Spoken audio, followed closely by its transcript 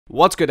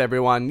What's good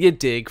everyone,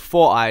 yadiiiigg,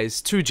 4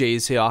 eyes, 2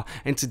 G's here,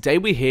 and today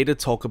we're here to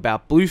talk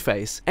about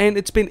Blueface, and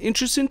it's been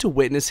interesting to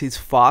witness his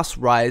fast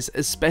rise,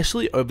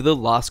 especially over the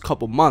last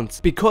couple months,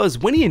 because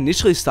when he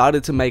initially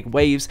started to make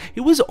waves, he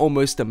was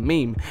almost a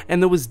meme,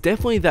 and there was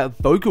definitely that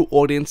vocal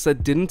audience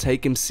that didn't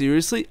take him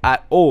seriously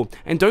at all.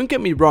 And don't get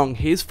me wrong,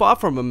 he is far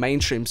from a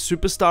mainstream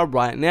superstar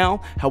right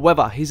now,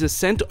 however, his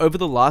ascent over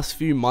the last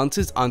few months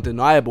is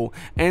undeniable,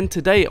 and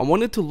today I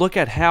wanted to look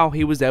at how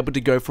he was able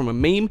to go from a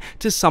meme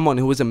to someone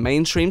who was a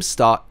mainstream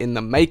star in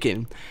the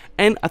making.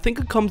 And I think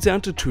it comes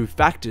down to two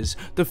factors,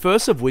 the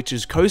first of which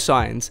is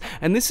cosigns,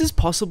 and this is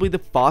possibly the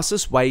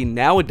fastest way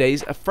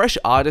nowadays a fresh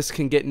artist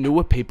can get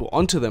newer people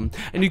onto them,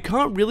 and you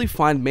can't really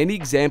find many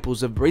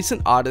examples of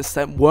recent artists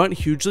that weren't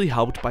hugely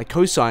helped by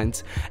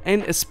cosigns,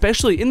 and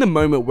especially in the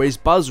moment where his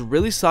buzz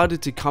really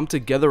started to come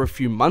together a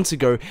few months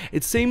ago,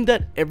 it seemed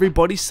that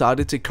everybody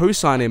started to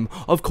cosign him.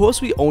 Of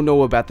course we all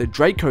know about the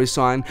Drake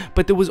cosign,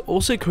 but there was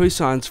also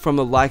cosigns from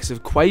the likes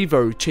of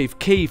Quavo, Chief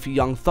Keef,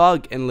 Young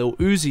Thug and Lil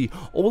Uzi,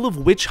 all of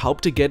which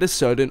helped to get a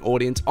certain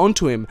audience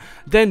onto him.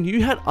 Then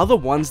you had other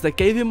ones that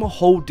gave him a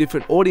whole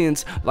different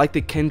audience, like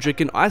the Kendrick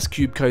and Ice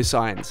Cube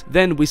cosigns.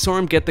 Then we saw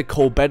him get the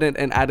Cole Bennett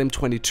and Adam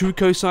 22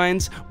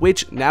 cosigns,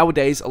 which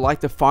nowadays are like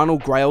the final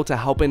grail to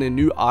helping a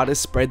new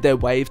artist spread their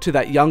wave to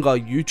that younger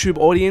YouTube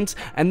audience.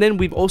 And then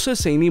we've also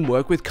seen him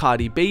work with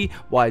Cardi B,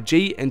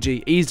 YG and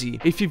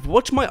yadiiiigg. If you've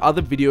watched my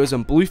other videos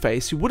on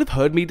Blueface, you would have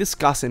heard me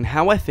discussing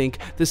how I think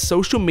the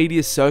social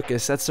media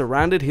circus that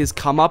surrounded his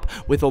come up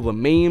with all the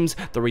memes,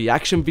 the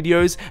reaction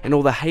videos and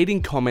all the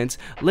hating comments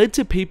led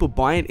to people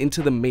buying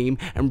into the meme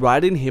and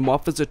writing him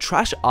off as a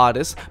trash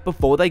artist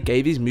before they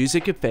gave his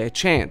music a fair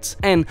chance.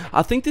 And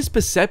I think this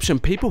perception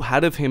people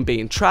had of him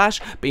being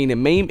trash, being a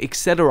meme,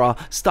 etc.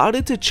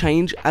 started to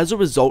change as a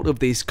result of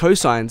these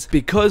cosigns,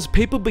 because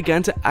people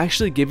began to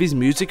actually give his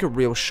music a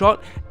real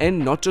shot and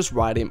not just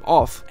write him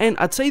off. And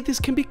I'd say this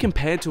can be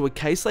compared to a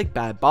case like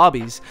Bad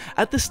Barbies.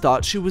 At the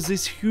start she was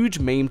this huge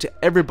meme to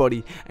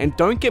everybody, and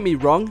don't get me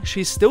wrong,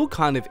 she still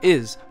kind of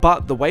is,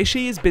 but the way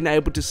she has been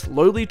able to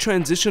slowly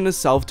transition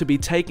herself to be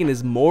taken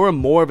as more and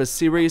more of a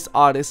serious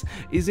artist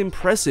is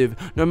impressive,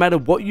 no matter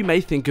what you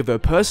may think of her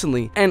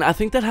personally. And I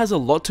think that has a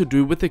lot to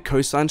do with the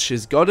cosign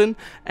she's gotten,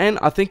 and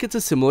I think it's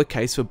a similar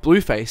case for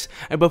Blueface.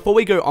 And before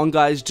we go on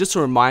guys, just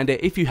a reminder,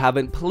 if you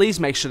haven't, please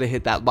make sure to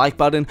hit that like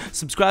button,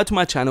 subscribe to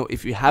my channel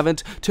if you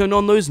haven't, turn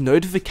on those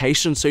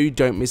notifications so you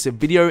don't miss a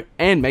video,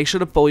 and make sure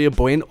to follow your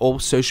boy in all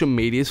social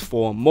medias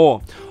for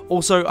more.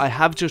 Also, I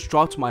have just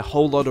dropped my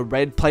whole lot of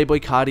red Playboy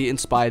Cardi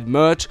inspired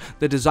merch.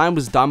 The design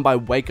was done by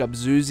Wake Up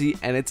Zuzi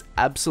and it's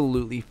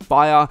absolutely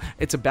fire.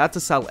 It's about to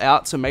sell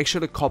out, so make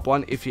sure to cop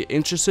one if you're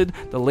interested.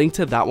 The link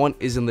to that one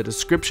is in the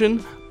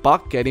description.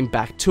 But getting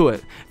back to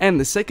it, and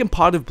the second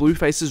part of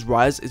Blueface's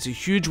rise is a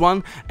huge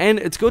one, and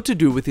it's got to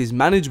do with his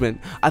management.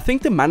 I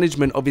think the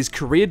management of his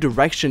career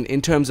direction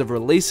in terms of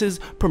releases,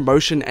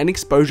 promotion and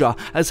exposure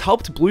has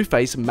helped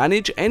Blueface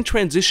manage and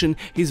transition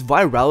his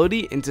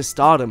virality into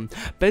stardom.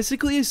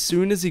 Basically, as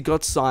soon as he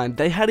got signed,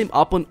 they had him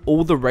up on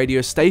all the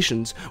radio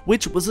stations,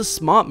 which was a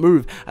smart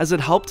move as it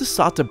helped to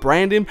start to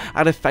brand him,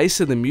 add a face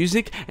to the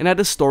music and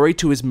add a story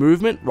to his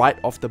movement right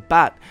off the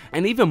bat.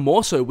 And even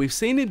more so, we've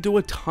seen him do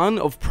a ton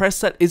of press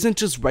that isn't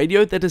just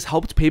radio that has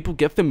helped people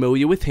get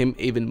familiar with him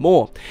even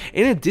more.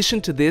 In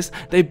addition to this,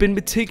 they've been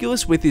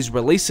meticulous with his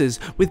releases,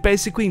 with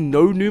basically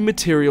no new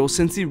material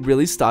since he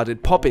really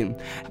started popping.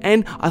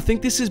 And I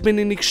think this has been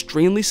an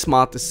extremely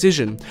smart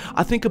decision.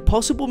 I think a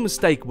possible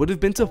mistake would have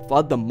been to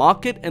flood the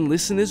market and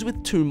listeners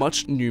with too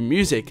much new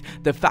music.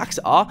 The facts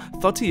are,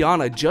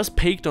 Thotiana just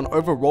peaked on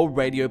overall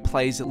radio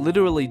plays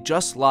literally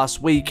just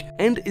last week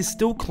and is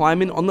still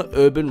climbing on the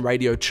urban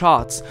radio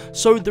charts,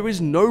 so there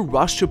is no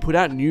rush to put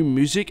out new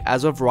music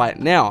as of right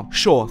now.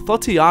 Sure,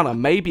 Thotiana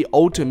may be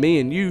old to me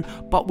and you,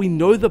 but we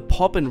know the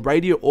pop and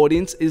radio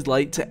audience is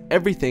late to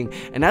everything,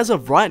 and as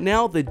of right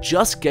now they're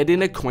just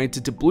getting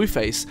acquainted to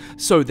Blueface,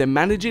 so they're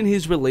managing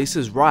his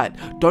releases right.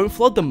 Don't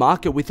flood the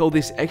market with all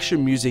this extra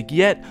music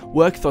yet.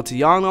 Work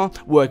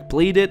Thotiana, work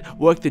Bleed It,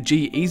 work the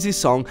yadiiiigg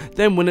song,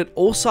 then when it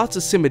all starts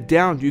to simmer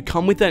down, you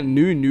come with that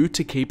new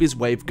to keep his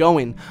wave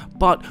going.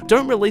 But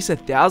don't release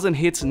 1,000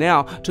 hits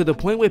now to the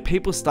point where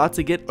people start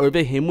to get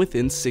over him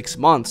within 6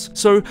 months.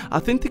 So I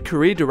think the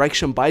career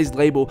direction by his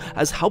label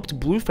has helped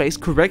Blueface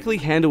correctly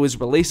handle his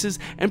releases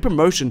and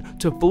promotion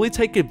to fully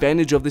take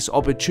advantage of this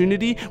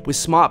opportunity with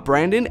smart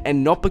branding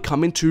and not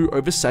becoming too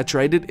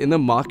oversaturated in the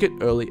market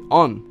early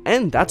on.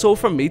 And that's all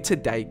from me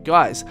today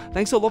guys.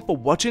 Thanks a lot for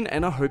watching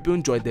and I hope you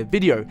enjoyed the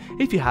video.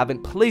 If you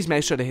haven't, please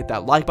make sure to hit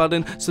that like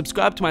button,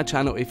 subscribe to my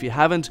channel if you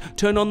haven't,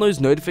 turn on those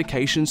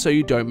notifications so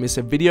you don't miss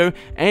a video,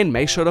 and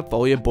make sure to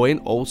follow your boy in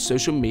all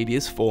social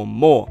medias for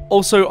more.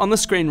 Also on the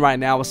screen right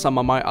now are some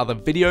of my other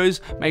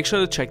videos, make sure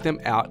to check them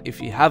out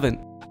if you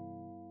haven't.